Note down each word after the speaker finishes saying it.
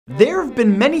There have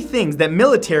been many things that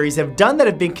militaries have done that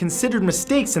have been considered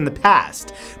mistakes in the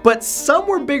past, but some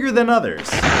were bigger than others.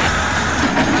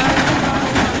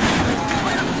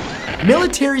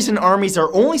 Militaries and armies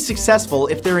are only successful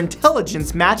if their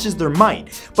intelligence matches their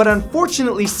might, but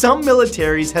unfortunately some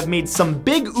militaries have made some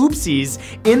big oopsies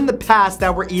in the past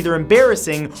that were either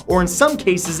embarrassing or in some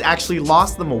cases actually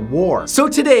lost them a war. So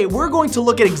today we're going to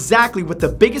look at exactly what the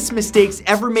biggest mistakes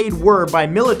ever made were by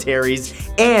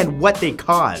militaries and what they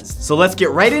caused. So let's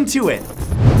get right into it.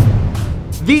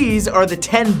 These are the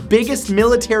 10 biggest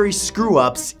military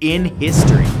screw-ups in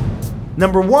history.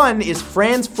 Number 1 is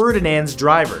Franz Ferdinand's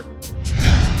driver.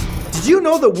 Did you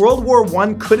know that World War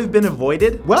I could have been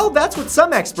avoided? Well, that's what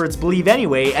some experts believe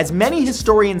anyway, as many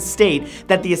historians state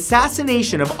that the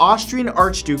assassination of Austrian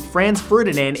Archduke Franz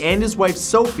Ferdinand and his wife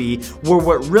Sophie were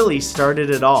what really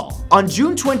started it all. On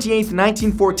June 28,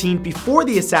 1914, before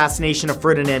the assassination of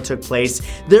Ferdinand took place,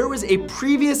 there was a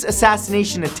previous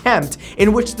assassination attempt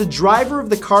in which the driver of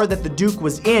the car that the Duke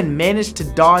was in managed to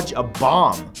dodge a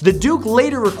bomb. The Duke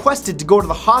later requested to go to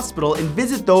the hospital and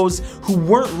visit those who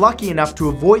weren't lucky enough to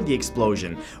avoid the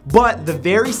explosion, but the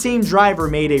very same driver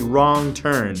made a wrong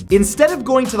turn. Instead of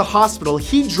going to the hospital,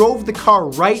 he drove the car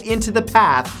right into the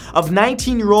path of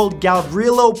 19-year-old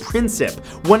Gavrilo Princip,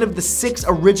 one of the 6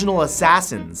 original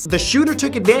assassins. The shooter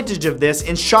took advantage of this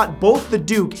and shot both the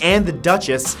Duke and the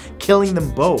Duchess, killing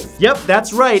them both. Yep,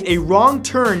 that's right, a wrong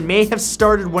turn may have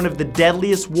started one of the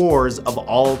deadliest wars of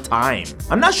all time.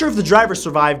 I'm not sure if the driver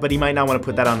survived, but he might not want to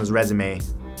put that on his resume.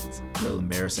 It's a little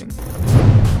embarrassing.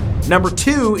 Number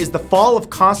 2 is the fall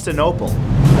of Constantinople.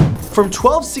 From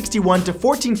 1261 to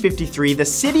 1453, the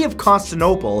city of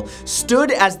Constantinople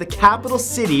stood as the capital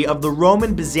city of the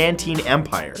Roman Byzantine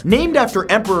Empire. Named after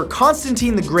Emperor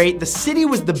Constantine the Great, the city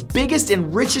was the biggest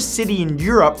and richest city in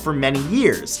Europe for many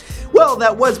years. Well,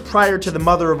 that was prior to the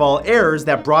mother of all errors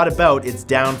that brought about its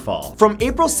downfall. From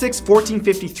April 6,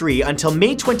 1453 until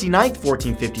May 29,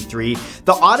 1453,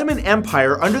 the Ottoman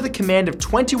Empire, under the command of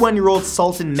 21-year-old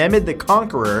Sultan Mehmed the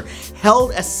Conqueror,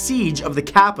 held a siege of the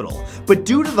capital, but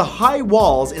due to the high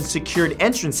walls and secured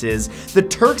entrances, the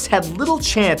Turks had little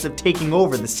chance of taking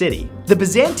over the city. The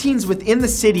Byzantines within the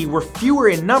city were fewer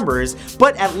in numbers,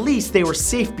 but at least they were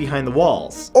safe behind the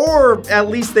walls. Or at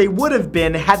least they would have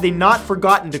been had they not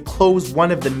forgotten to close one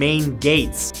of the main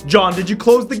gates. John, did you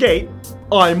close the gate?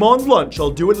 I'm on lunch, I'll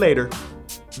do it later.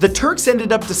 The Turks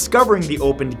ended up discovering the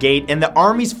opened gate, and the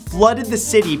armies flooded the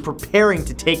city preparing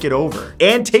to take it over.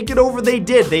 And take it over they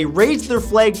did. They raised their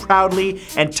flag proudly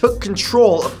and took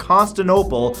control of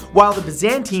Constantinople, while the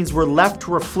Byzantines were left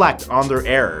to reflect on their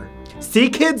error. See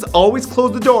kids, always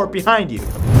close the door behind you.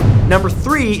 Number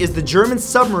 3 is the German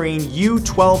submarine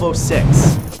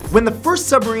U-1206. When the first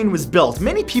submarine was built,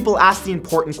 many people asked the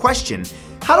important question,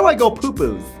 how do I go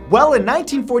poo-poos? Well, in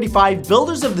 1945,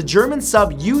 builders of the German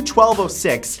sub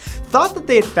U-1206 thought that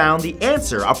they had found the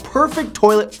answer, a perfect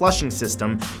toilet flushing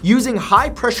system using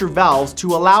high-pressure valves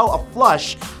to allow a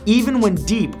flush even when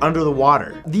deep under the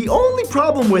water. The only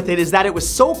problem with it is that it was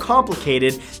so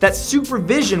complicated that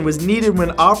supervision was needed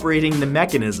when operating the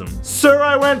mechanism. Sir,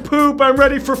 I went poop, I'm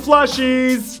ready for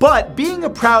flushies! But being a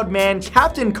proud man,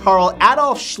 Captain Karl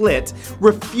Adolf Schlitt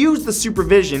refused the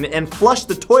supervision and flushed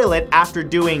the toilet after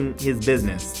doing his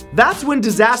business. That's when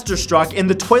disaster struck and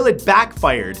the toilet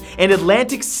backfired, and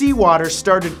Atlantic seawater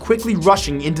started quickly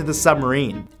rushing into the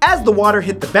submarine. As the water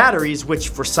hit the batteries, which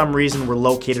for some reason were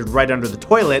located right under the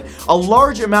toilet, a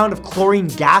large amount of chlorine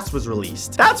gas was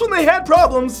released. That's when they had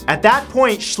problems! At that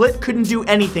point, Schlitt couldn't do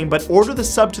anything but order the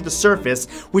sub to the surface,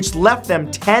 which left them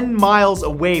 10 miles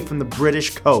away from the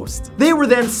British coast. They were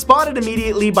then spotted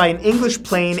immediately by an English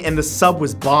plane and the sub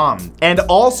was bombed, and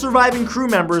all surviving crew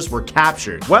members were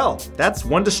captured. Well, that's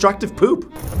one destructive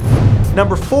poop.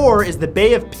 Number 4 is the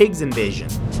Bay of Pigs invasion.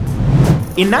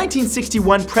 In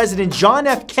 1961, President John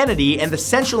F. Kennedy and the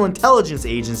Central Intelligence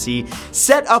Agency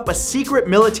set up a secret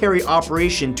military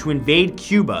operation to invade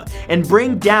Cuba and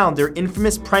bring down their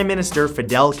infamous Prime Minister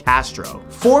Fidel Castro.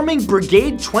 Forming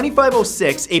Brigade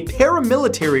 2506, a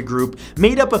paramilitary group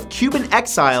made up of Cuban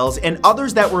exiles and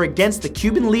others that were against the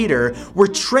Cuban leader, were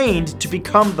trained to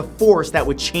become the force that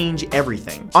would change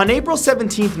everything. On April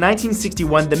 17,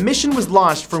 1961, the mission was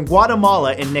launched from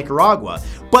Guatemala and Nicaragua,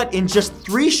 but in just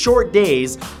 3 short days,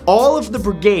 all of the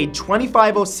Brigade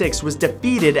 2506 was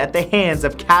defeated at the hands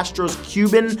of Castro's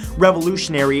Cuban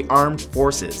Revolutionary Armed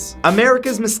Forces.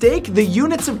 America's mistake? The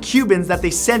units of Cubans that they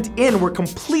sent in were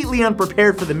completely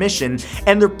unprepared for the mission,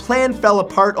 and their plan fell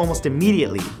apart almost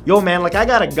immediately. Yo man, like I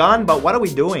got a gun, but what are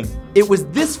we doing? It was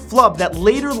this flub that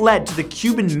later led to the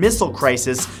Cuban Missile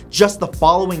Crisis just the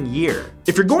following year.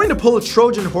 If you're going to pull a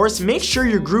Trojan horse, make sure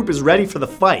your group is ready for the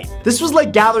fight. This was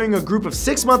like gathering a group of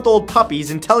 6-month-old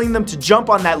puppies and telling them to jump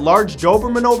on that large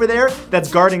Doberman over there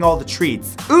that's guarding all the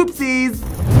treats. Oopsies!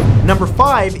 Number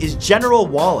 5 is General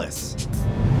Wallace.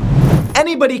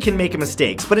 Anybody can make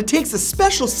mistakes, but it takes a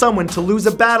special someone to lose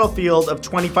a battlefield of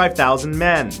 25,000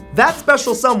 men. That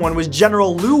special someone was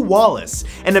General Lew Wallace,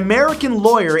 an American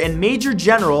lawyer and Major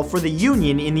General for the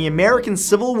Union in the American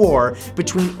Civil War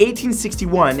between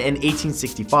 1861 and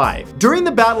 1865. During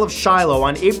the Battle of Shiloh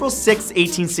on April 6,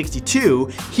 1862,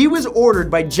 he was ordered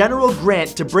by General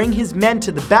Grant to bring his men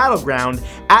to the battleground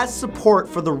as support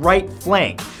for the right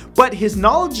flank. But his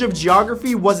knowledge of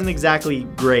geography wasn't exactly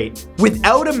great.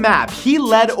 Without a map, he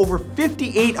led over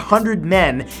 5,800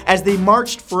 men as they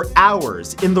marched for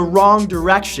hours in the wrong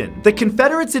direction. The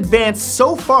Confederates advanced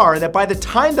so far that by the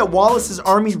time that Wallace's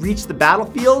army reached the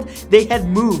battlefield, they had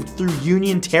moved through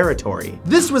Union territory.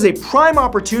 This was a prime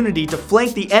opportunity to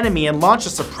flank the enemy and launch a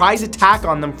surprise attack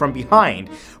on them from behind.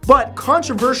 But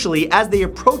controversially, as they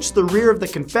approached the rear of the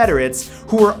Confederates,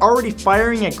 who were already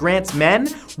firing at Grant's men,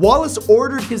 Wallace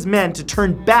ordered his men to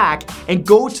turn back and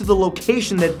go to the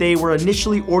location that they were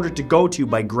initially ordered to go to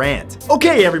by Grant.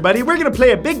 Okay everybody, we're gonna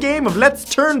play a big game of let's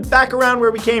turn back around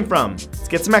where we came from. Let's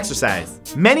get some exercise.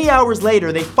 Many hours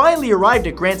later, they finally arrived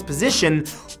at Grant's position,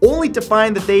 only to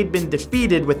find that they'd been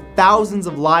defeated with thousands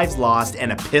of lives lost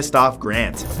and a pissed off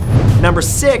Grant. Number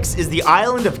 6 is the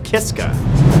island of Kiska.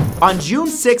 On June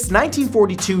 6,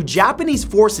 1942, Japanese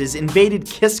forces invaded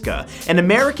Kiska, an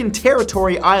American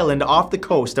territory island off the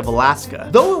coast of Alaska.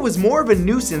 Though it was more of a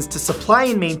nuisance to supply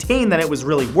and maintain than it was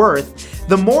really worth,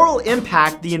 the moral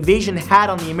impact the invasion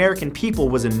had on the American people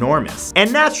was enormous.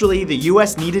 And naturally, the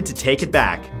US needed to take it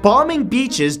back. Bombing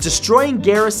beaches, destroying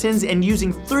garrisons, and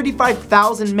using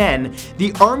 35,000 men,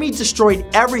 the army destroyed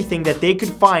everything that they could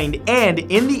find and,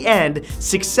 in the end,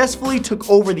 successfully took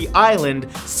over the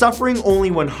island, suffering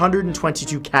only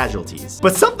 122 casualties.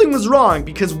 But something was wrong,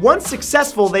 because once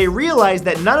successful, they realized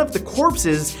that none of the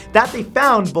corpses that they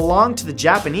found belonged to the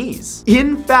Japanese.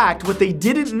 In fact, what they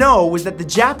didn't know was that the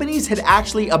Japanese had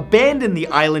actually abandoned the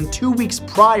island 2 weeks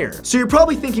prior. So you're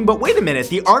probably thinking, but wait a minute,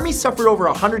 the army suffered over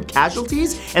 100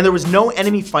 casualties and there was no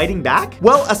enemy fighting back?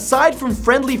 Well, aside from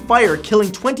friendly fire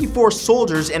killing 24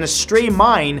 soldiers and a stray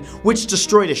mine, which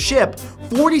destroyed a ship,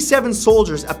 47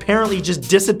 soldiers apparently just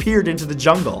disappeared into the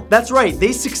jungle. That's right,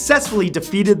 they successfully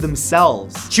defeated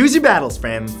themselves. Choose your battles,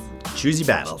 friends. Choose your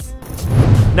battles.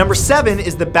 Number 7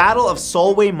 is the Battle of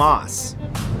Solway Moss.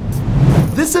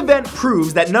 This event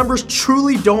proves that numbers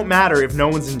truly don't matter if no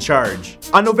one's in charge.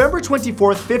 On November 24th,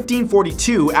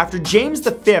 1542, after James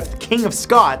V, King of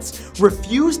Scots,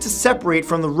 refused to separate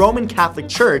from the Roman Catholic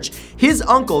Church, his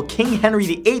uncle, King Henry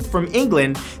VIII from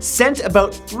England, sent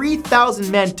about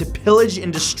 3,000 men to pillage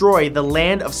and destroy the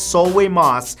land of Solway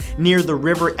Moss near the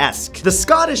River Esk. The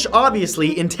Scottish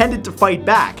obviously intended to fight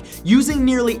back, using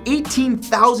nearly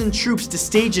 18,000 troops to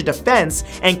stage a defense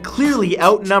and clearly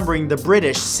outnumbering the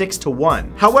British 6-1.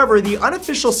 However, the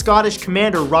unofficial Scottish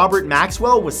commander Robert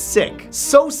Maxwell was sick.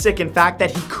 So sick, in fact,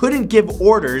 that he couldn't give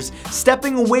orders,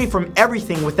 stepping away from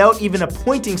everything without even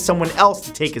appointing someone else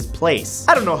to take his place.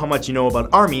 I don't know how much you know about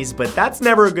armies, but that's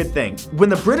never a good thing. When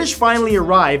the British finally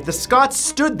arrived, the Scots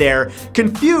stood there,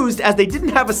 confused as they didn't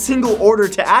have a single order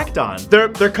to act on. They're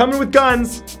coming with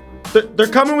guns. They're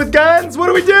coming with guns? What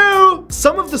do we do?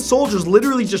 Some of the soldiers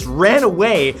literally just ran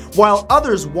away, while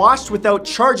others watched without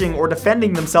charging or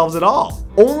defending themselves at all.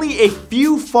 Only a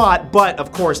few fought, but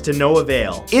of course to no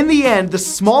avail. In the end, the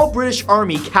small British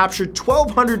army captured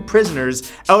 1,200 prisoners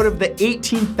out of the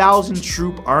 18,000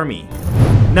 troop army.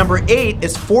 Number 8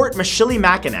 is Fort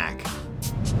Michilimackinac.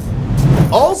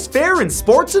 All's fair in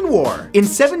sports and war. In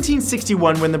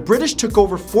 1761, when the British took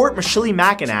over Fort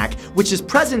Michilimackinac, which is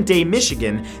present-day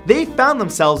Michigan, they found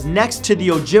themselves next to the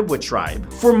Ojibwa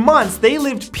tribe. For months, they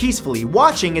lived peacefully,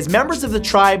 watching as members of the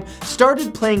tribe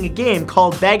started playing a game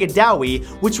called Bagadawi,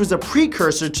 which was a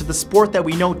precursor to the sport that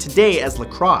we know today as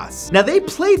lacrosse. Now, they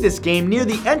played this game near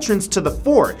the entrance to the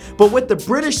fort, but what the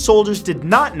British soldiers did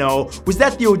not know was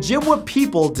that the Ojibwa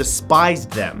people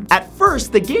despised them. At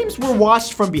first, the games were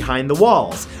watched from behind the wall,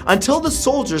 walls, until the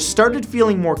soldiers started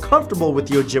feeling more comfortable with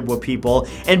the Ojibwa people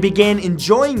and began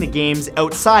enjoying the games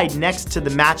outside next to the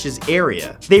match's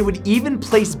area. They would even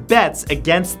place bets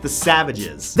against the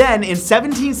savages. Then, in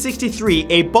 1763,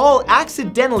 a ball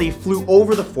accidentally flew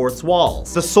over the fort's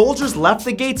walls. The soldiers left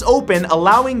the gates open,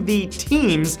 allowing the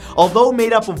teams, although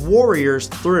made up of warriors,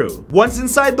 through. Once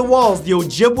inside the walls, the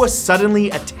Ojibwa suddenly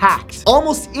attacked.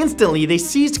 Almost instantly, they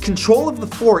seized control of the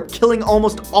fort, killing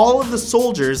almost all of the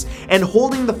soldiers and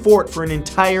holding the fort for an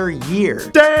entire year.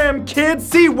 Damn, kids!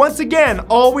 See, once again,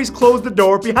 always close the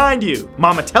door behind you.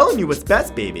 Mama telling you what's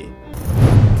best, baby.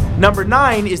 Number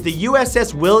 9 is the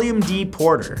USS William D.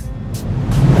 Porter.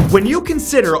 When you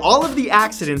consider all of the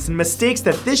accidents and mistakes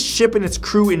that this ship and its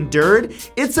crew endured,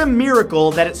 it's a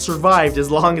miracle that it survived as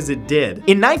long as it did.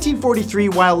 In 1943,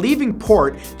 while leaving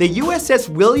port, the USS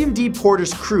William D.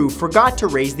 Porter's crew forgot to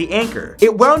raise the anchor.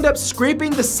 It wound up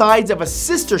scraping the sides of a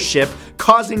sister ship,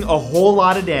 causing a whole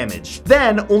lot of damage.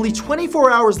 Then, only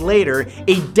 24 hours later,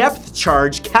 a depth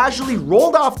charge casually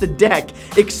rolled off the deck,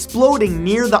 exploding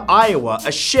near the Iowa,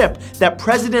 a ship that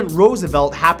President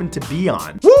Roosevelt happened to be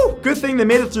on. Woo! Good thing they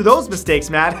made it through those mistakes,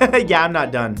 Matt. Yeah, I'm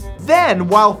not done. Then,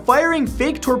 while firing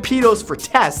fake torpedoes for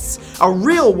tests, a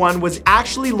real one was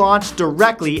actually launched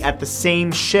directly at the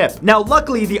same ship. Now,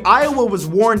 luckily, the Iowa was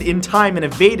warned in time and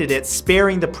evaded it,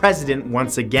 sparing the president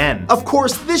once again. Of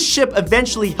course, this ship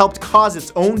eventually helped cause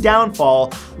its own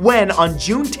downfall when, on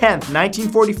June 10th,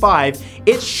 1945,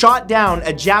 it shot down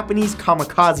a Japanese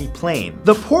kamikaze plane.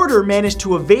 The Porter managed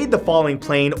to evade the falling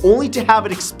plane only to have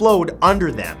it explode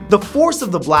under them. The force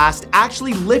of the blast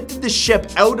actually lifted the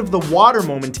ship out of the water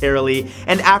momentarily,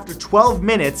 and after 12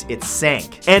 minutes, it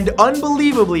sank. And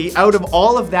unbelievably, out of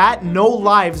all of that, no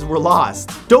lives were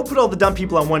lost. Don't put all the dumb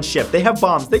people on one ship. They have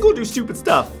bombs. They go do stupid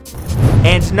stuff.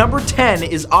 And number 10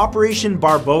 is Operation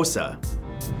Barbarossa.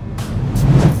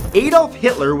 Adolf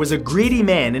Hitler was a greedy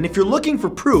man, and if you're looking for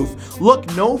proof, look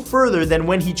no further than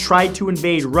when he tried to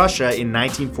invade Russia in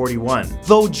 1941.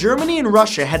 Though Germany and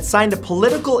Russia had signed a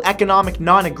political economic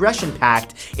non-aggression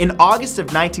pact in August of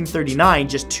 1939,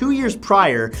 just 2 years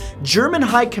prior, German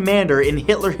High Commander and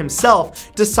Hitler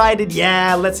himself decided,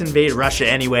 yeah, let's invade Russia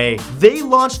anyway. They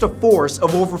launched a force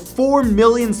of over 4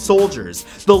 million soldiers,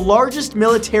 the largest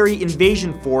military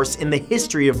invasion force in the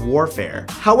history of warfare.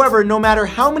 However, no matter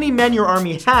how many men your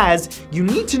army has, you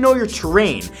need to know your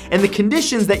terrain and the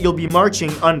conditions that you'll be marching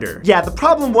under. Yeah, the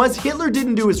problem was Hitler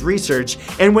didn't do his research,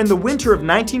 and when the winter of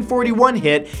 1941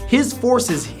 hit, his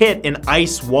forces hit an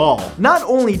ice wall. Not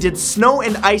only did snow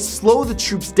and ice slow the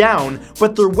troops down,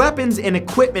 but their weapons and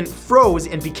equipment froze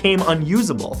and became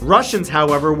unusable. Russians,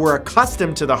 however, were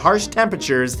accustomed to the harsh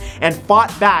temperatures and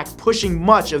fought back, pushing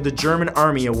much of the German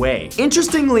army away.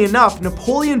 Interestingly enough,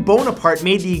 Napoleon Bonaparte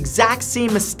made the exact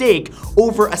same mistake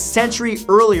over a century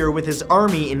earlier with his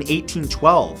army in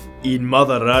 1812. In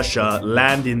Mother Russia,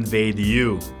 land invade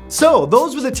you. So,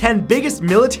 those were the 10 biggest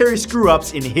military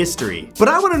screw-ups in history. But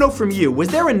I want to know from you, was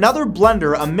there another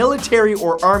blunder a military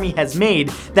or army has made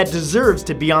that deserves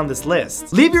to be on this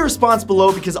list? Leave your response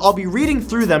below because I'll be reading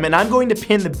through them and I'm going to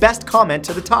pin the best comment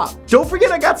to the top. Don't forget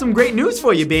I got some great news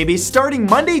for you, baby. Starting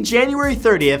Monday, January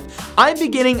 30th, I'm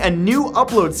beginning a new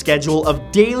upload schedule of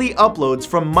daily uploads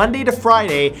from Monday to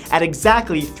Friday at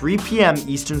exactly 3 p.m.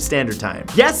 Eastern Standard Time.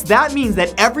 Yes, that means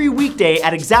that every weekday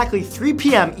at exactly 3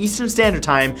 p.m. Eastern Standard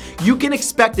Time, you can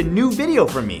expect a new video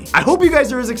from me. I hope you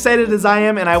guys are as excited as I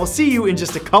am, and I will see you in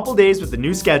just a couple days with the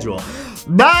new schedule.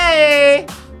 Bye!